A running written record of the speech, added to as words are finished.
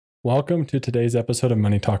Welcome to today's episode of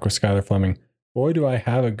Money Talk with Skylar Fleming. Boy, do I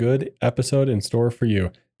have a good episode in store for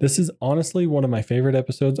you. This is honestly one of my favorite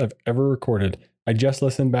episodes I've ever recorded. I just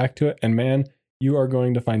listened back to it, and man, you are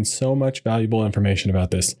going to find so much valuable information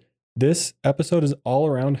about this. This episode is all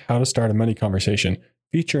around how to start a money conversation,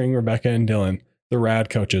 featuring Rebecca and Dylan, the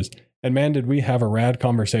RAD coaches. And man, did we have a rad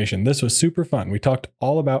conversation. This was super fun. We talked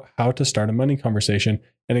all about how to start a money conversation,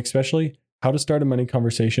 and especially how to start a money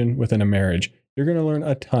conversation within a marriage. You're going to learn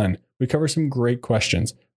a ton. We cover some great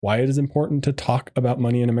questions. Why it is important to talk about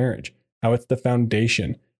money in a marriage, how it's the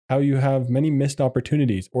foundation, how you have many missed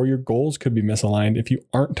opportunities or your goals could be misaligned if you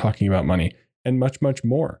aren't talking about money, and much, much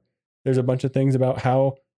more. There's a bunch of things about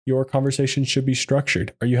how your conversation should be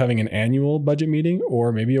structured. Are you having an annual budget meeting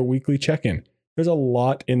or maybe a weekly check-in? There's a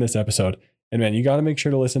lot in this episode. And man, you got to make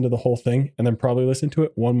sure to listen to the whole thing and then probably listen to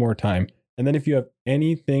it one more time. And then if you have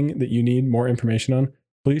anything that you need more information on,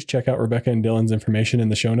 please check out Rebecca and Dylan's information in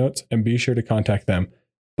the show notes and be sure to contact them.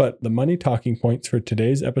 But the money talking points for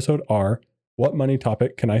today's episode are: what money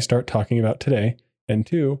topic can I start talking about today? And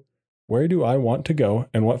 2, where do I want to go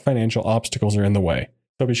and what financial obstacles are in the way?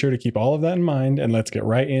 So be sure to keep all of that in mind, and let's get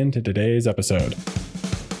right into today's episode.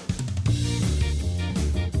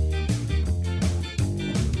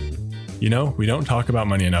 You know, we don't talk about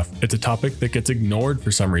money enough. It's a topic that gets ignored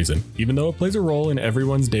for some reason, even though it plays a role in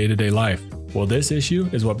everyone's day-to-day life. Well, this issue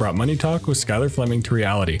is what brought Money Talk with Skylar Fleming to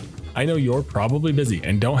reality. I know you're probably busy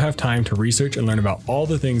and don't have time to research and learn about all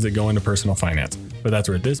the things that go into personal finance, but that's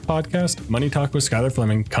where this podcast, Money Talk with Skylar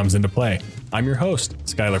Fleming, comes into play. I'm your host,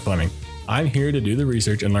 Skylar Fleming. I'm here to do the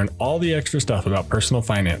research and learn all the extra stuff about personal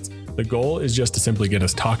finance. The goal is just to simply get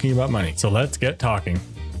us talking about money. So let's get talking.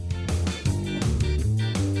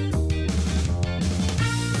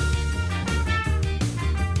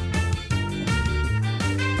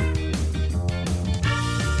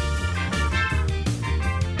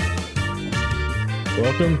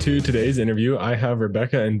 Welcome to today's interview. I have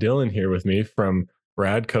Rebecca and Dylan here with me from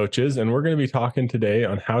RADCOACHES, and we're going to be talking today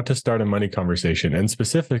on how to start a money conversation, and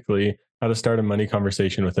specifically how to start a money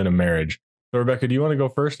conversation within a marriage. So Rebecca, do you want to go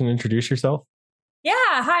first and introduce yourself? Yeah.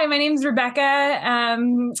 Hi, my name's Rebecca.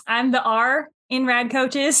 I'm the R in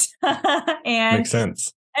RADCOACHES. And makes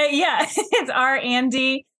sense. Yeah, it's R and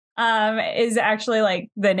D. Is actually like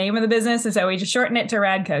the name of the business. And so we just shorten it to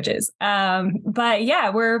RADCOACHES. But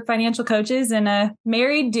yeah, we're financial coaches and a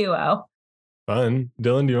married duo. Fun.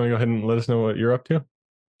 Dylan, do you want to go ahead and let us know what you're up to?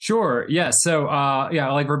 Sure. Yeah. So,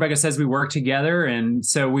 like Rebecca says, we work together. And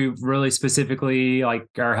so we really specifically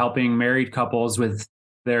are helping married couples with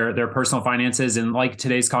their personal finances. And like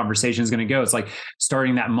today's conversation is going to go, it's like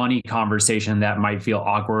starting that money conversation that might feel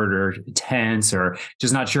awkward or tense or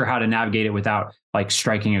just not sure how to navigate it without like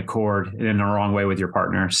striking a chord in the wrong way with your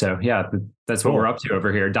partner. So yeah, that's what we're up to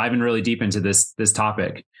over here, diving really deep into this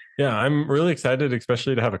topic. Yeah, I'm really excited,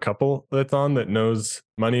 especially to have a couple that's on that knows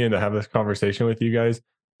money and to have this conversation with you guys.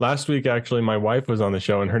 Last week, actually, my wife was on the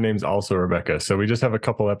show and her name's also Rebecca. So we just have a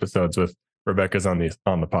couple episodes with Rebecca's on the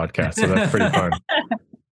podcast. So that's pretty fun.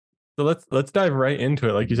 So let's dive right into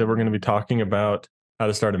it. Like you said, we're going to be talking about how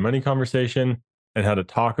to start a money conversation and how to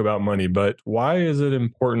talk about money. But why is it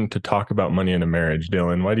important to talk about money in a marriage,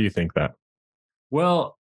 Dylan? Why do you think that?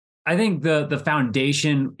 Well, I think the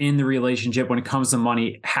foundation in the relationship when it comes to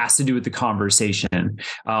money has to do with the conversation.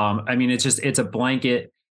 It's a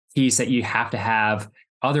blanket piece that you have to have.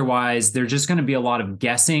 Otherwise, there's just going to be a lot of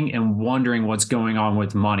guessing and wondering what's going on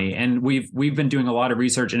with money. And we've been doing a lot of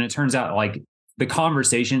research, and it turns out like the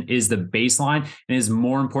conversation is the baseline and is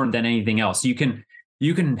more important than anything else. You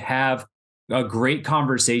can have a great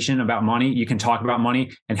conversation about money. You can talk about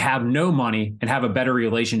money and have no money and have a better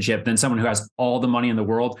relationship than someone who has all the money in the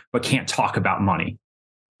world, but can't talk about money.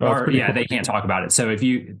 Cool. They can't talk about it. So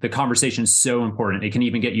the conversation is so important. It can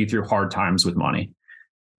even get you through hard times with money.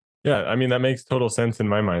 Yeah. I mean, that makes total sense in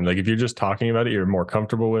my mind. Like if you're just talking about it, you're more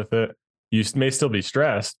comfortable with it. You may still be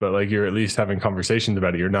stressed, but like you're at least having conversations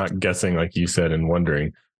about it. You're not guessing, like you said, and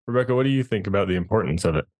wondering. Rebecca, what do you think about the importance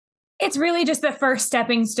of it? It's really just the first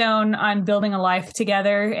stepping stone on building a life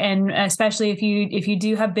together. And especially if you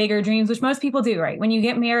do have bigger dreams, which most people do, right? When you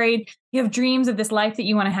get married, you have dreams of this life that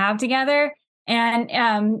you want to have together.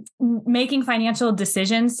 And making financial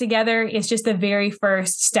decisions together is just the very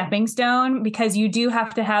first stepping stone, because you do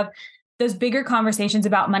have to have those bigger conversations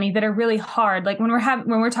about money that are really hard. Like when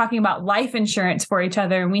we're talking about life insurance for each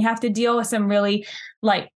other, and we have to deal with some really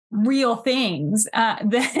like real things,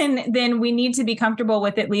 then we need to be comfortable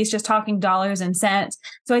with at least just talking dollars and cents.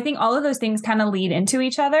 So I think all of those things kind of lead into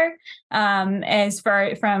each other, as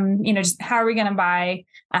far from, just how are we going to buy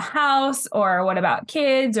a house, or what about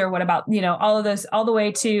kids, or what about, all of those, all the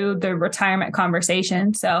way to the retirement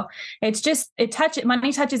conversation. So it's just,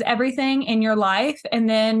 money touches everything in your life. And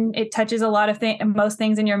then it touches a lot of most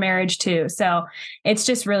things in your marriage too. So it's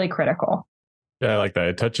just really critical. Yeah, I like that.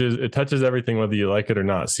 It touches everything, whether you like it or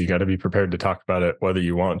not. So you got to be prepared to talk about it, whether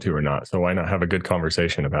you want to or not. So why not have a good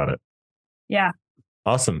conversation about it? Yeah.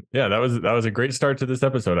 Awesome. Yeah, that was a great start to this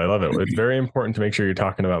episode. I love it. It's very important to make sure you're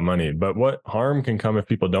talking about money, but what harm can come if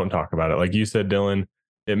people don't talk about it? Like you said, Dylan,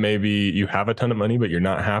 it may be you have a ton of money, but you're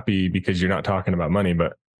not happy because you're not talking about money.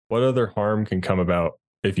 But what other harm can come about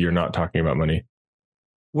if you're not talking about money?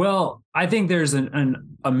 Well, I think there's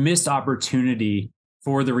a missed opportunity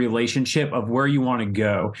for the relationship of where you want to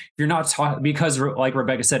go. If you're not talking, because like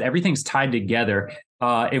Rebecca said, everything's tied together.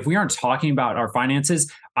 If we aren't talking about our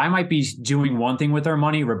finances, I might be doing one thing with our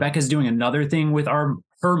money. Rebecca's doing another thing with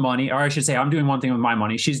her money, or I should say, I'm doing one thing with my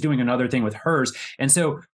money. She's doing another thing with hers. And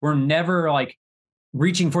so we're never like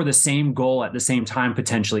reaching for the same goal at the same time,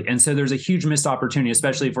 potentially. And so there's a huge missed opportunity,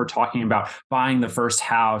 especially if we're talking about buying the first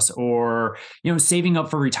house, or, saving up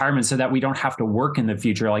for retirement so that we don't have to work in the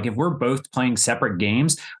future. Like if we're both playing separate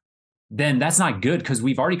games, then that's not good, because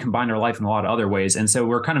we've already combined our life in a lot of other ways. And so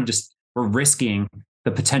we're kind of we're risking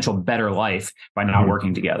the potential better life by not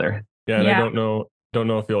working together. Yeah. And I don't know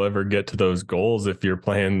if you'll ever get to those goals if you're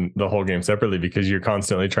playing the whole game separately, because you're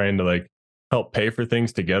constantly trying to help pay for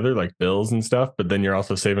things together, like bills and stuff, but then you're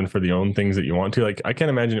also saving for the own things that you want to. Like, I can't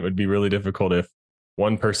imagine it would be really difficult if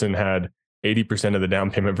one person had 80% of the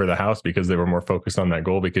down payment for the house because they were more focused on that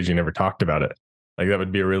goal because you never talked about it. Like, that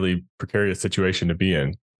would be a really precarious situation to be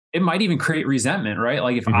in. It might even create resentment, right?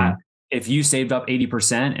 Like if you saved up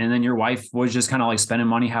 80% and then your wife was just kind of spending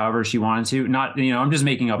money however she wanted to, not, I'm just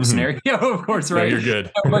making up a scenario, of course, right? No, you're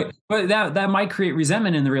good. but that might create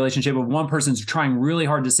resentment in the relationship of one person's trying really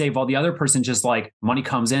hard to save while the other person just money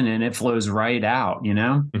comes in and it flows right out,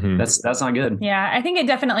 That's not good. Yeah. I think it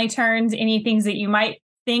definitely turns any things that you might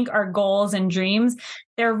think are goals and dreams,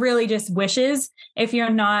 they're really just wishes if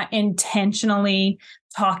you're not intentionally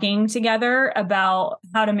talking together about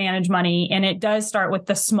how to manage money. And it does start with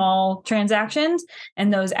the small transactions,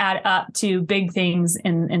 and those add up to big things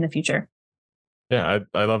in the future. Yeah,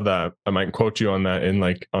 I love that. I might quote you on that in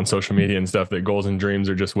on social media and stuff, that goals and dreams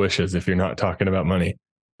are just wishes if you're not talking about money.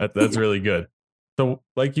 That's really good. So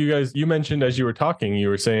you mentioned as you were talking, you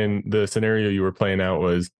were saying the scenario you were playing out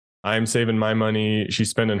was, I'm saving my money,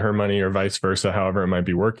 she's spending her money, or vice versa, however it might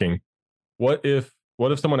be working. What if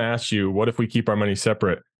someone asks you, what if we keep our money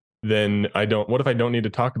separate? Then what if I don't need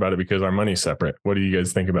to talk about it because our money's separate? What do you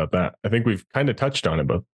guys think about that? I think we've kind of touched on it,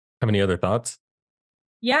 but have any other thoughts?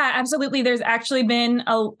 Yeah, absolutely. There's actually been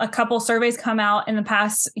a couple surveys come out in the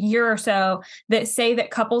past year or so that say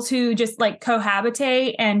that couples who just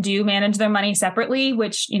cohabitate and do manage their money separately,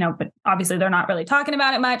 which, but obviously they're not really talking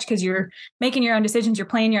about it much because you're making your own decisions, you're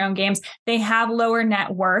playing your own games. They have lower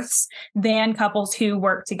net worths than couples who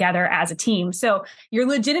work together as a team. So you're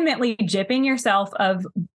legitimately gypping yourself of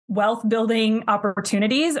wealth building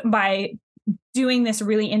opportunities by doing this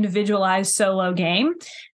really individualized solo game.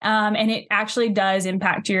 And it actually does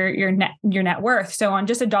impact your net worth. So on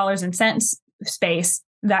just a dollars and cents space,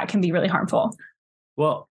 that can be really harmful.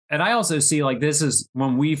 Well, and I also see this is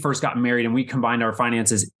when we first got married and we combined our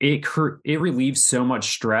finances, it relieves so much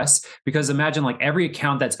stress, because imagine every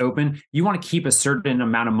account that's open, you want to keep a certain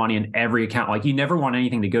amount of money in every account. You never want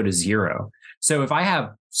anything to go to zero. So if I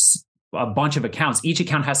have a bunch of accounts, each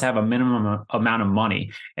account has to have a minimum amount of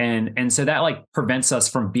money. And so that prevents us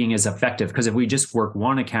from being as effective, because if we just work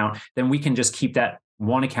one account, then we can just keep that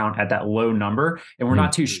one account at that low number. And we're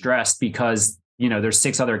not too stressed because, there's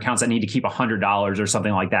 6 other accounts that need to keep $100 or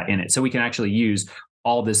something like that in it. So we can actually use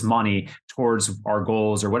all this money towards our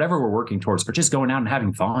goals or whatever we're working towards, or just going out and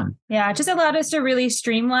having fun. Yeah, it just allowed us to really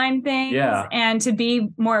streamline things and to be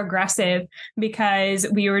more aggressive, because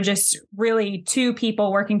we were just really 2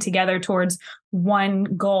 people working together towards one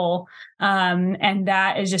goal. And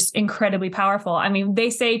that is just incredibly powerful. I mean, they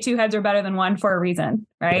say 2 heads are better than one for a reason,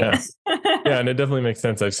 right? Yeah, and it definitely makes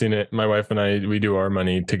sense. I've seen it. My wife and I, we do our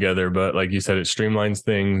money together, but like you said, it streamlines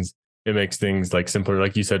things. It makes things simpler.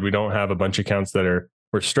 Like you said, we don't have a bunch of accounts that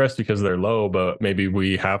we're stressed because they're low, but maybe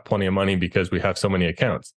we have plenty of money because we have so many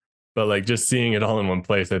accounts. But just seeing it all in one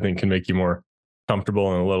place, I think can make you more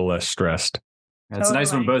comfortable and a little less stressed. It's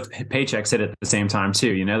nice when both paychecks hit at the same time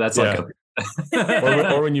too. That's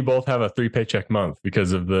or when you both have a 3 paycheck month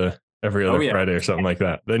because of the every other Friday or something like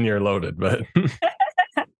that, then you're loaded. But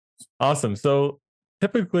Awesome. So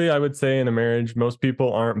typically I would say in a marriage, most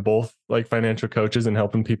people aren't both like financial coaches and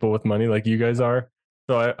helping people with money like you guys are.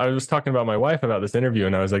 So I was talking about my wife about this interview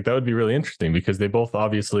and I was like, that would be really interesting because they both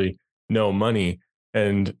obviously know money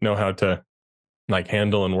and know how to like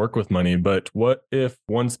handle and work with money. But what if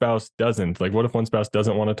one spouse doesn't? Like, what if one spouse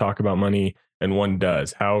doesn't want to talk about money and one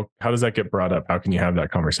does? How does that get brought up? How can you have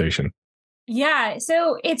that conversation? Yeah.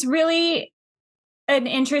 So an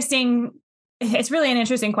interesting it's really an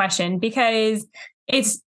interesting question because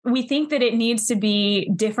we think that it needs to be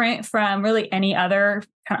different from really any other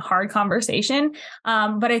kind of hard conversation.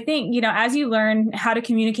 But I think, as you learn how to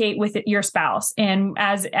communicate with your spouse and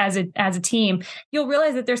as a team, you'll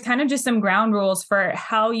realize that there's kind of just some ground rules for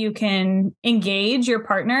how you can engage your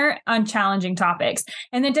partner on challenging topics.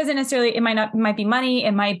 And it doesn't necessarily, it might be money.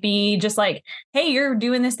 It might be just like, hey, you're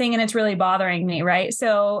doing this thing and it's really bothering me. Right.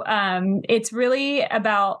 So it's really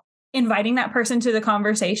about inviting that person to the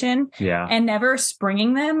conversation and never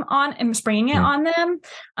springing it on them.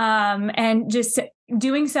 And just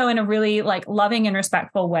doing so in a really like loving and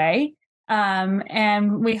respectful way.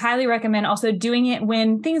 And we highly recommend also doing it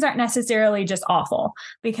when things aren't necessarily just awful,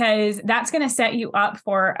 because that's going to set you up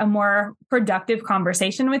for a more productive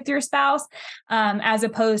conversation with your spouse, as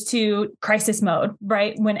opposed to crisis mode,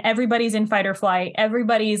 right? When everybody's in fight or flight,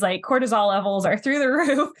 everybody's like cortisol levels are through the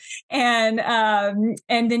roof. And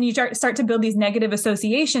then you start to build these negative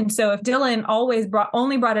associations. So if Dylan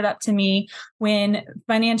only brought it up to me when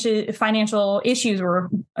financial issues were,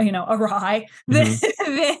 awry,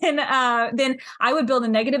 then I would build a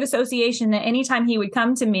negative association that anytime he would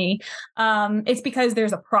come to me, it's because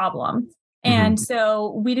there's a problem. And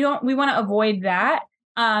so we want to avoid that.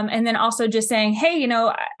 And then also just saying, hey,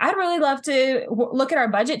 I'd really love to look at our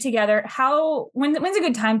budget together. When's a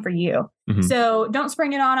good time for you? So don't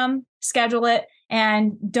spring it on them, schedule it,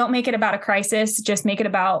 and don't make it about a crisis. Just make it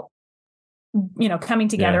about, coming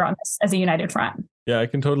together on this as a united front. Yeah, I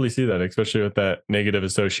can totally see that, especially with that negative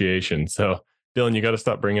association. So Dylan, you got to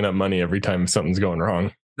stop bringing up money every time something's going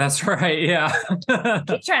wrong. That's right. Yeah.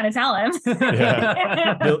 Keep trying to tell him.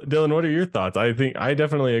 Yeah. Dylan, what are your thoughts? I think I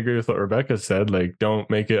definitely agree with what Rebecca said. Like, don't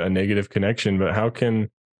make it a negative connection, but how can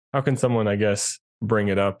someone, I guess, bring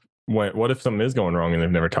it up what if something is going wrong and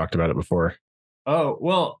they've never talked about it before? Oh,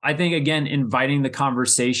 well, I think, again, inviting the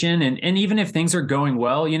conversation and even if things are going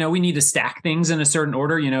well, we need to stack things in a certain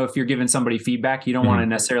order. If you're giving somebody feedback, you don't want to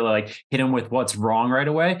necessarily like hit them with what's wrong right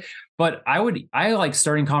away. But I like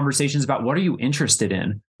starting conversations about what are you interested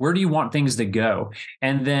in? Where do you want things to go?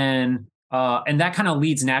 And then, and that kind of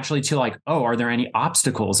leads naturally to like, oh, are there any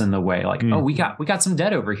obstacles in the way? Like, oh, we got some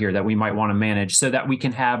debt over here that we might want to manage so that we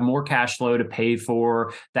can have more cash flow to pay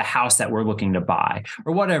for the house that we're looking to buy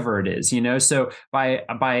or whatever it is, So by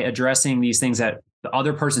addressing these things that the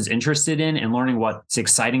other person's interested in and learning what's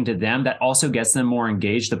exciting to them, that also gets them more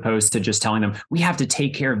engaged opposed to just telling them, we have to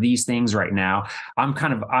take care of these things right now.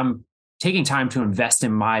 I'm taking time to invest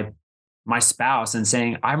in my spouse and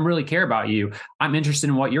saying, I really care about you. I'm interested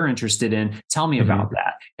in what you're interested in. Tell me about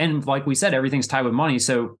that. And like we said, everything's tied with money.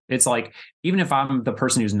 So it's like, even if I'm the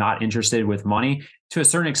person who's not interested with money, to a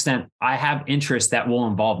certain extent, I have interests that will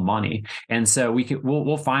involve money. And so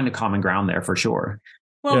we'll find a common ground there for sure.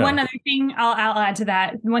 Well, one other thing I'll add to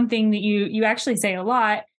that, one thing that you actually say a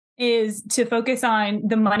lot is to focus on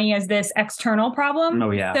the money as this external problem.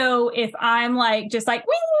 Oh, yeah. So if I'm like, just like,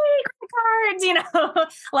 cards,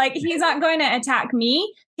 like he's not going to attack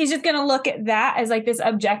me. He's just going to look at that as like this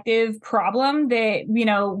objective problem that,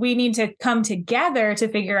 we need to come together to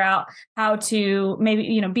figure out how to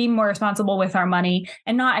maybe, be more responsible with our money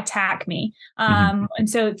and not attack me. And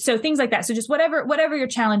so things like that. So just whatever your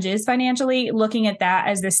challenge is financially, looking at that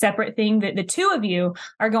as the separate thing that the two of you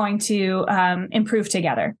are going to improve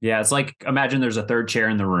together. Yeah. It's like, imagine there's a third chair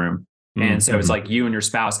in the room. And so it's like you and your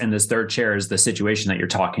spouse, and this third chair is the situation that you're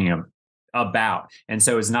talking about. And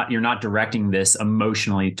so you're not directing this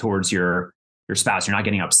emotionally towards your spouse. You're not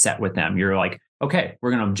getting upset with them. You're like, okay,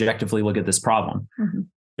 we're going to objectively look at this problem.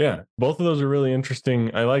 Yeah. Both of those are really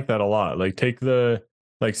interesting. I like that a lot.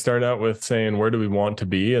 Like start out with saying, where do we want to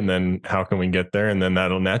be? And then how can we get there? And then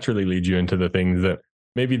that'll naturally lead you into the things that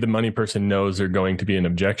maybe the money person knows are going to be an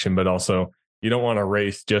objection, but also you don't want to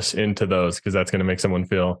race just into those because that's going to make someone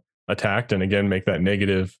feel attacked and again make that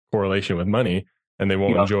negative correlation with money, and they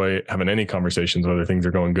won't enjoy having any conversations whether things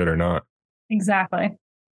are going good or not. Exactly.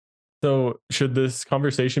 So should this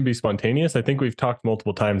conversation be spontaneous? I think we've talked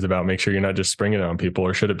multiple times about make sure you're not just springing it on people,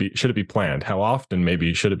 or should it be planned? How often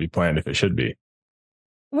maybe should it be planned if it should be?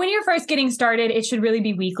 When you're first getting started, it should really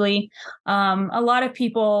be weekly. A lot of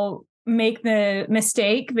people make the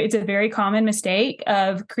mistake. It's a very common mistake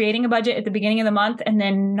of creating a budget at the beginning of the month and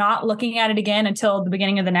then not looking at it again until the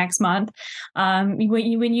beginning of the next month.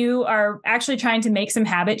 When you are actually trying to make some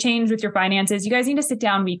habit change with your finances, you guys need to sit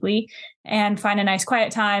down weekly and find a nice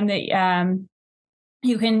quiet time that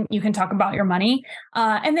you can talk about your money.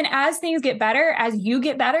 And then as things get better, as you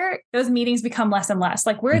get better, those meetings become less and less.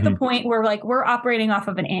 Like we're at the point where like we're operating off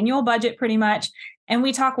of an annual budget pretty much. And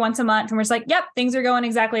we talk once a month and we're just like, yep, things are going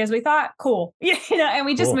exactly as we thought. Cool. And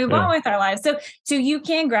we just move on with our lives. So you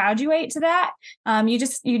can graduate to that.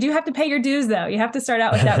 You do have to pay your dues though. You have to start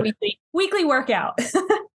out with that weekly workout.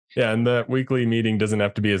 Yeah. And the weekly meeting doesn't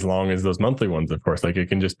have to be as long as those monthly ones, of course. Like it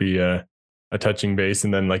can just be a touching base.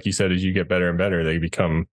 And then, like you said, as you get better and better, they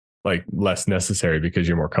become like less necessary because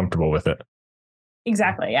you're more comfortable with it.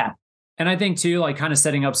 Exactly. Yeah. And I think too, like kind of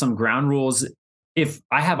setting up some ground rules. If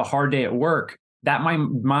I have a hard day at work, that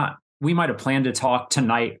we might have planned to talk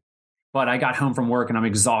tonight, but I got home from work and I'm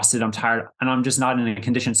exhausted, I'm tired, and I'm just not in a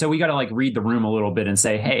condition. So we got to like read the room a little bit and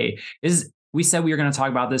say, hey, we said we were going to talk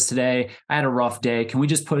about this today. I had a rough day. Can we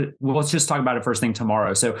just let's just talk about it first thing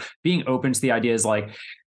tomorrow. So being open to the idea is like,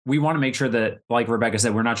 we want to make sure that, like Rebecca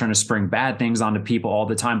said, we're not trying to spring bad things onto people all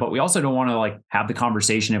the time, but we also don't want to like have the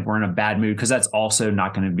conversation if we're in a bad mood, because that's also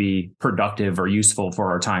not going to be productive or useful for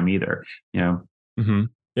our time either. Mm-hmm.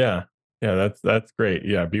 Yeah. Yeah. That's great.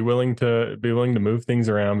 Yeah. Be willing to move things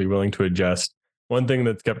around, be willing to adjust. One thing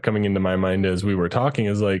that's kept coming into my mind as we were talking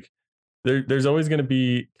is like, there's always going to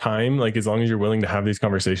be time, like as long as you're willing to have these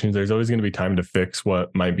conversations, there's always going to be time to fix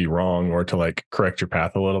what might be wrong or to like correct your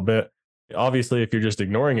path a little bit. Obviously, if you're just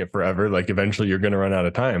ignoring it forever, like eventually you're going to run out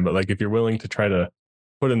of time. But like if you're willing to try to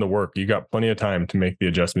put in the work, you got plenty of time to make the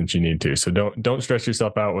adjustments you need to. So don't stress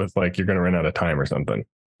yourself out with like you're going to run out of time or something.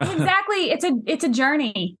 Exactly. It's a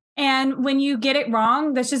journey. And when you get it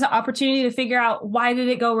wrong, that's just an opportunity to figure out why did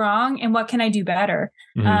it go wrong and what can I do better.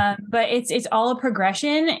 But it's all a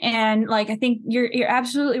progression. And like, I think you're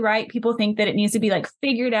absolutely right. People think that it needs to be like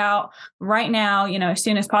figured out right now, as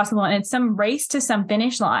soon as possible. And it's some race to some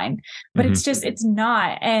finish line, but it's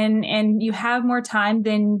not. And you have more time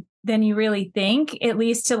than you really think, at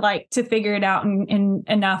least to figure it out and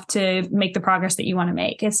enough to make the progress that you want to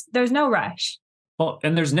make. There's no rush. Well,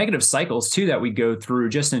 and there's negative cycles too that we go through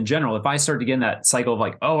just in general. If I start to get in that cycle of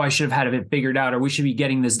like, oh, I should have had it figured out, or we should be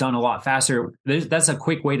getting this done a lot faster, that's a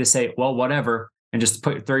quick way to say, well, whatever, and just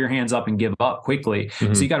throw your hands up and give up quickly. So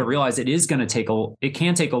you got to realize it can take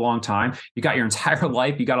a long time. You got your entire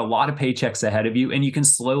life, you got a lot of paychecks ahead of you, and you can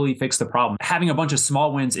slowly fix the problem. Having a bunch of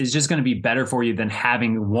small wins is just going to be better for you than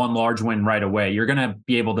having one large win right away. You're going to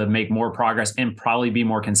be able to make more progress and probably be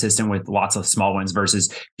more consistent with lots of small wins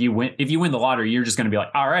versus if you win the lottery, you're just going to be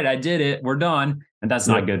like, all right, I did it, we're done. And that's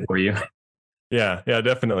not good for you. Yeah,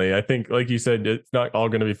 definitely. I think, like you said, it's not all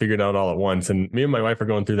going to be figured out all at once. And me and my wife are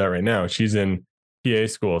going through that right now. She's in PA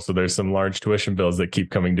school. So there's some large tuition bills that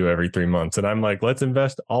keep coming due every 3 months. And I'm like, let's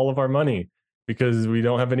invest all of our money because we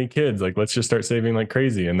don't have any kids. Like, let's just start saving like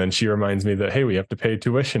crazy. And then she reminds me that, hey, we have to pay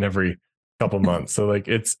tuition every couple months. So like,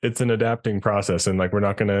 it's an adapting process. And like, we're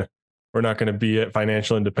not going to be at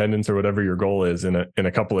financial independence or whatever your goal is in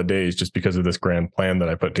a couple of days, just because of this grand plan that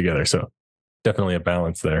I put together. So definitely a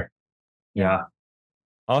balance there. Yeah.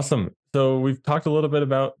 Awesome. So we've talked a little bit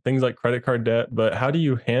about things like credit card debt, but how do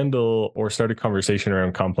you handle or start a conversation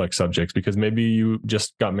around complex subjects? Because maybe you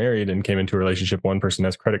just got married and came into a relationship, one person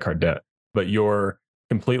has credit card debt, but you're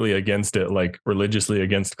completely against it, like religiously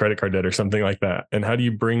against credit card debt or something like that. And how do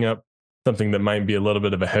you bring up something that might be a little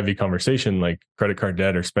bit of a heavy conversation, like credit card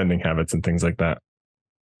debt or spending habits and things like that?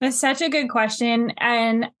 That's such a good question.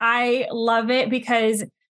 And I love it because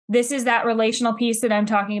this is that relational piece that I'm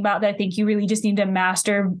talking about that I think you really just need to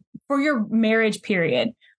master for your marriage period.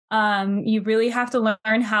 You really have to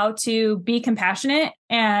learn how to be compassionate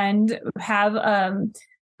and have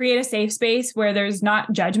create a safe space where there's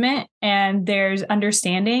not judgment and there's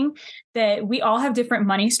understanding that we all have different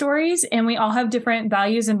money stories and we all have different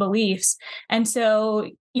values and beliefs. And so,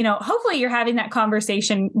 hopefully you're having that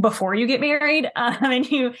conversation before you get married, and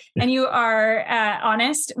you are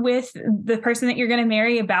honest with the person that you're going to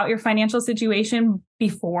marry about your financial situation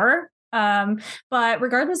before. But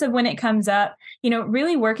regardless of when it comes up,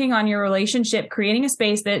 really working on your relationship, creating a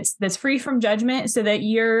space that's free from judgment so that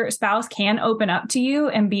your spouse can open up to you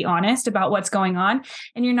and be honest about what's going on.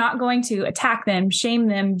 And you're not going to attack them, shame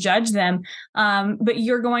them, judge them. But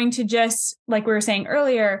you're going to just, like we were saying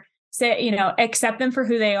earlier, say, accept them for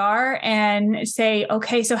who they are and say,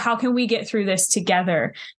 okay, so how can we get through this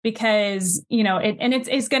together? Because,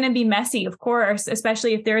 it's going to be messy, of course,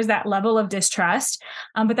 especially if there is that level of distrust.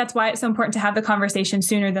 But that's why it's so important to have the conversation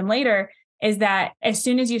sooner than later. is that as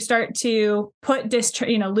soon as you start to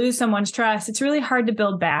lose someone's trust, it's really hard to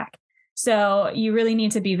build back. So you really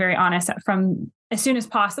need to be very honest from as soon as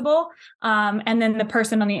possible. And then the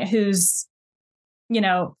person who's,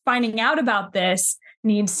 finding out about this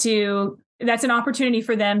that's an opportunity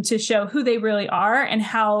for them to show who they really are and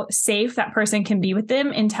how safe that person can be with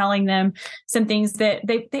them in telling them some things that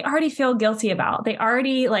they already feel guilty about. They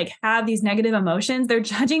already have these negative emotions. They're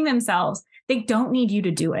judging themselves. They don't need you to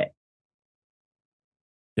do it.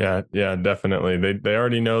 Yeah, definitely. They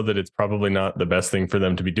already know that it's probably not the best thing for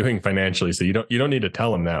them to be doing financially. So you don't need to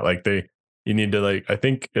tell them that. You need to I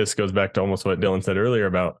think this goes back to almost what Dylan said earlier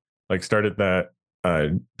about start at that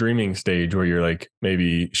dreaming stage where you're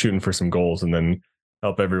maybe shooting for some goals, and then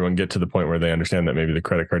help everyone get to the point where they understand that maybe the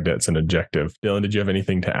credit card debt's an objective. Dylan, did you have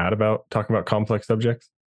anything to add about talking about complex subjects?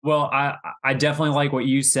 Well, I definitely like what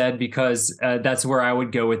you said, because that's where I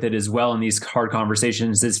would go with it as well in these hard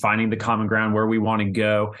conversations, is finding the common ground where we want to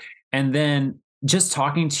go. And then just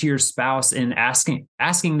talking to your spouse and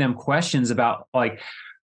asking them questions about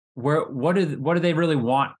what do they really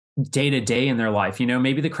want day to day in their life.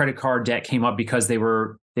 Maybe the credit card debt came up because they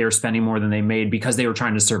were spending more than they made because they were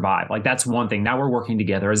trying to survive. That's one thing. Now we're working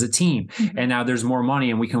together as a team, and now there's more money,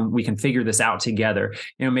 and we can figure this out together.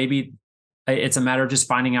 Maybe it's a matter of just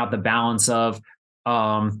finding out the balance of,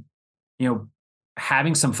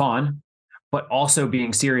 having some fun, but also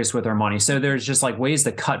being serious with our money. So there's just ways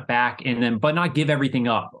to cut back but not give everything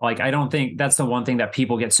up. I don't think that's the one thing that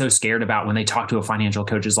people get so scared about when they talk to a financial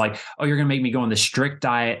coach is oh, you're going to make me go on this strict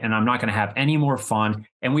diet and I'm not going to have any more fun.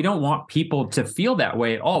 And we don't want people to feel that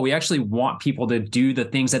way at all. We actually want people to do the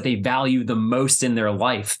things that they value the most in their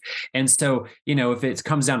life. And so, if it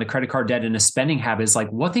comes down to credit card debt and a spending habit, it's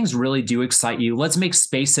what things really do excite you. Let's make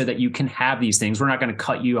space so that you can have these things. We're not going to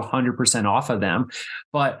cut you 100% off of them,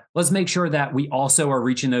 but let's make sure that we also are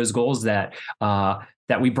reaching those goals that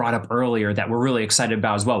we brought up earlier that we're really excited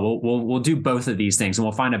about as well. We'll do both of these things, and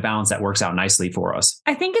we'll find a balance that works out nicely for us.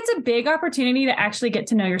 I think it's a big opportunity to actually get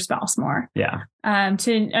to know your spouse more. Yeah.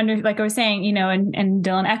 Like I was saying, and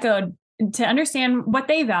Dylan echoed, to understand what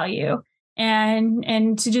they value,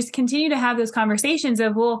 and to just continue to have those conversations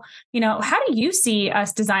of, how do you see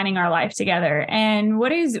us designing our life together? And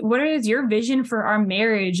what is your vision for our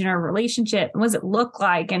marriage and our relationship? What does it look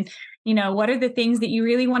like? And what are the things that you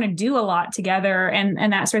really want to do a lot together,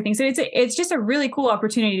 and that sort of thing. So it's just a really cool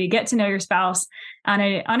opportunity to get to know your spouse on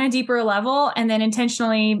a deeper level, and then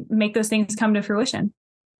intentionally make those things come to fruition.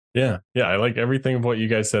 Yeah. I like everything of what you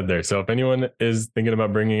guys said there. So if anyone is thinking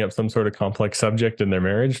about bringing up some sort of complex subject in their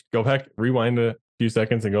marriage, go back, rewind a few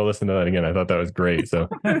seconds and go listen to that again. I thought that was great. So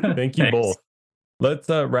thank you both. Let's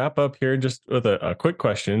wrap up here just with a quick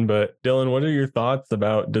question. But Dylan, what are your thoughts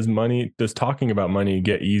about, does talking about money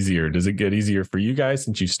get easier? Does it get easier for you guys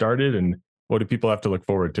since you started? And what do people have to look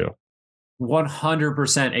forward to?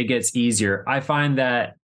 100% it gets easier. I find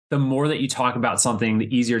that the more that you talk about something,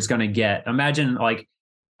 the easier it's going to get. Imagine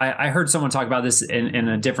I heard someone talk about this in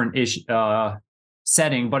a different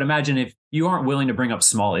setting, but imagine if you aren't willing to bring up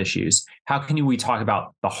small issues, how can we talk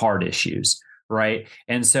about the hard issues? Right.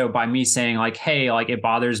 And so by me saying hey, it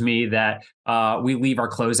bothers me that we leave our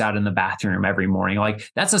clothes out in the bathroom every morning,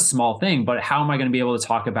 that's a small thing, but how am I going to be able to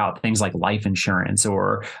talk about things like life insurance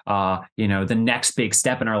or, the next big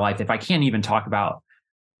step in our life if I can't even talk about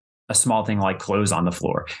a small thing like clothes on the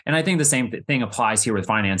floor? And I think the same thing applies here with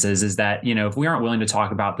finances, is that, if we aren't willing to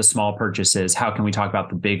talk about the small purchases, how can we talk about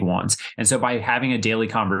the big ones? And so by having a daily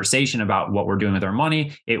conversation about what we're doing with our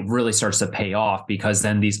money, it really starts to pay off, because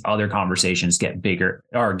then these other conversations get bigger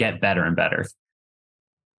or get better and better.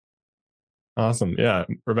 Awesome. Yeah.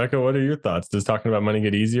 Rebecca, what are your thoughts? Does talking about money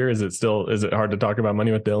get easier? Is it hard to talk about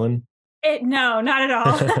money with Dylan? No, not at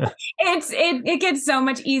all. It gets so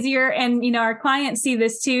much easier. And, our clients see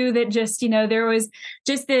this too, that just, there was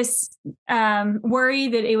just this worry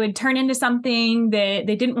that it would turn into something that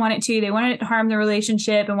they didn't want it to. They wanted it to harm the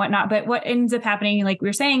relationship and whatnot. But what ends up happening, like we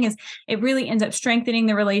were saying, is it really ends up strengthening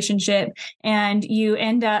the relationship, and you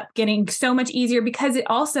end up getting so much easier, because it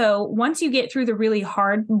also, once you get through the really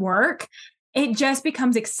hard work, it just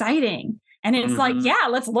becomes exciting. And it's yeah,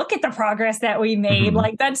 let's look at the progress that we made.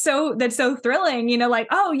 That's so thrilling,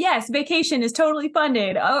 oh yes, vacation is totally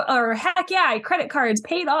funded. Or heck yeah, credit cards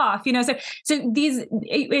paid off, so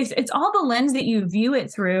it's all the lens that you view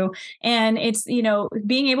it through. And it's,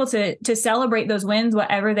 being able to celebrate those wins,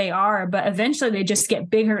 whatever they are, but eventually they just get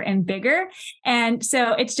bigger and bigger. And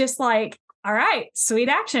so it's just all right, sweet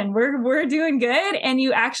action. We're doing good. And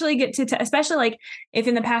you actually get to especially if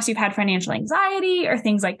in the past you've had financial anxiety or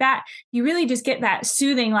things like that, you really just get that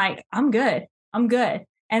soothing, I'm good.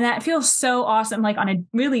 And that feels so awesome, like on a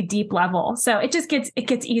really deep level. So it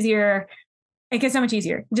gets easier. It gets so much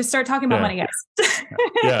easier. Just start talking about money, guys.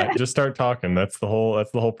 Yeah, just start talking. That's the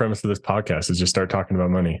whole premise of this podcast, is just start talking about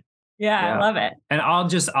money. Yeah, I love it. And I'll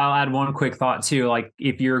add one quick thought too. Like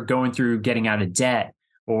if you're going through getting out of debt,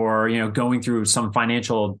 or, going through some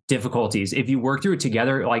financial difficulties, if you work through it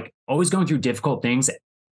together, like always going through difficult things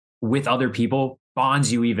with other people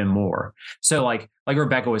bonds you even more. So like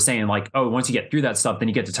Rebecca was saying, like, oh, once you get through that stuff, then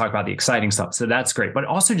you get to talk about the exciting stuff. So that's great. But it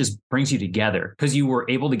also just brings you together because you were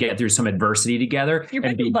able to get through some adversity together. You're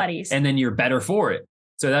buddies. And then you're better for it.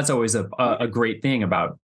 So that's always a great thing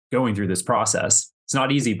about going through this process. It's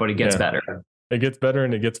not easy, but it gets better. It gets better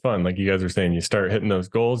and it gets fun. Like you guys were saying, you start hitting those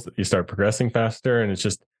goals, you start progressing faster. And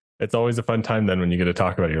it's always a fun time then when you get to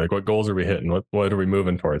talk about it. You're like, what goals are we hitting? What are we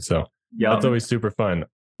moving towards? So that's always super fun.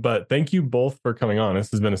 But thank you both for coming on.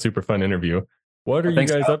 This has been a super fun interview. What are you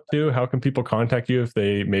guys up to? How can people contact you if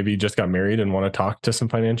they maybe just got married and want to talk to some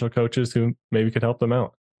financial coaches who maybe could help them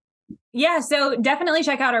out? Yeah, so definitely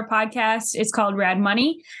check out our podcast. It's called Rad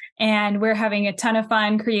Money, and we're having a ton of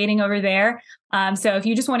fun creating over there. So if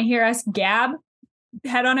you just want to hear us gab,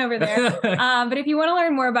 head on over there. But if you want to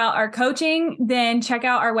learn more about our coaching, then check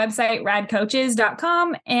out our website,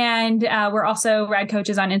 radcoaches.com. And we're also Rad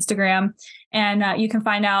Coaches on Instagram. And you can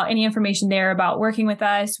find out any information there about working with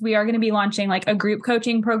us. We are going to be launching like a group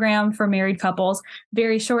coaching program for married couples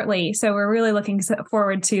very shortly. So we're really looking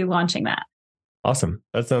forward to launching that. Awesome.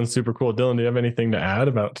 That sounds super cool. Dylan, do you have anything to add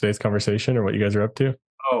about today's conversation or what you guys are up to?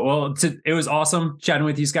 Oh, well, it was awesome chatting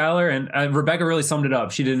with you, Skylar. And Rebecca really summed it up.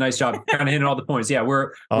 She did a nice job kind of hitting all the points. Yeah,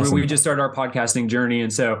 we just started our podcasting journey.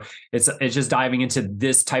 And so it's just diving into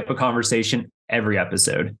this type of conversation every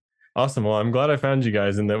episode. Awesome. Well, I'm glad I found you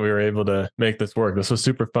guys and that we were able to make this work. This was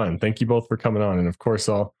super fun. Thank you both for coming on. And of course,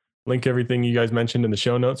 I'll link everything you guys mentioned in the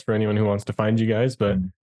show notes for anyone who wants to find you guys. But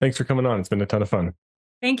thanks for coming on. It's been a ton of fun.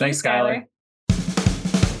 Thanks, Skylar.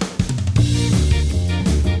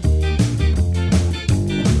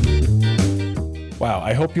 Wow,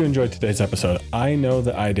 I hope you enjoyed today's episode. I know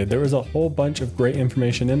that I did. There was a whole bunch of great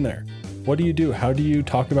information in there. What do you do? How do you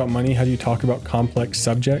talk about money? How do you talk about complex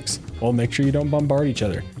subjects? Well, make sure you don't bombard each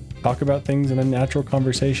other. Talk about things in a natural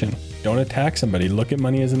conversation. Don't attack somebody. Look at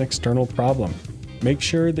money as an external problem. Make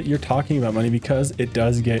sure that you're talking about money because it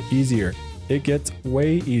does get easier. It gets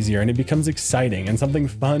way easier and it becomes exciting and something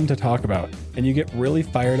fun to talk about. And you get really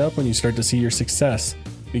fired up when you start to see your success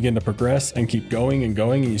begin to progress and keep going and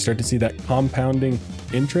going, and you start to see that compounding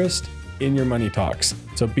interest in your money talks.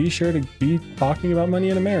 So be sure to be talking about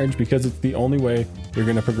money in a marriage because it's the only way you're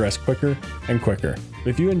going to progress quicker and quicker.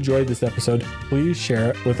 If you enjoyed this episode, please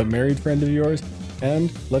share it with a married friend of yours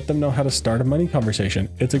and let them know how to start a money conversation.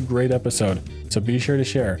 It's a great episode, so be sure to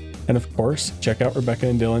share. And of course, check out Rebecca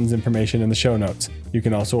and Dylan's information in the show notes. You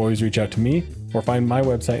can also always reach out to me or find my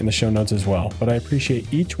website in the show notes as well. But I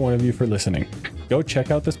appreciate each one of you for listening. Go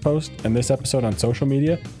check out this post and this episode on social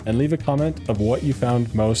media and leave a comment of what you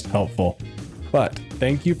found most helpful. But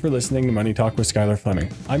thank you for listening to Money Talk with Skylar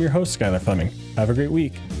Fleming. I'm your host, Skylar Fleming. Have a great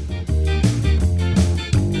week.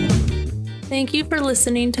 Thank you for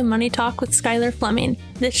listening to Money Talk with Skylar Fleming.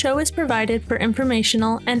 This show is provided for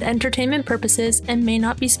informational and entertainment purposes and may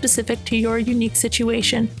not be specific to your unique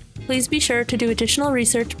situation. Please be sure to do additional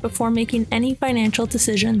research before making any financial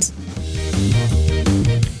decisions.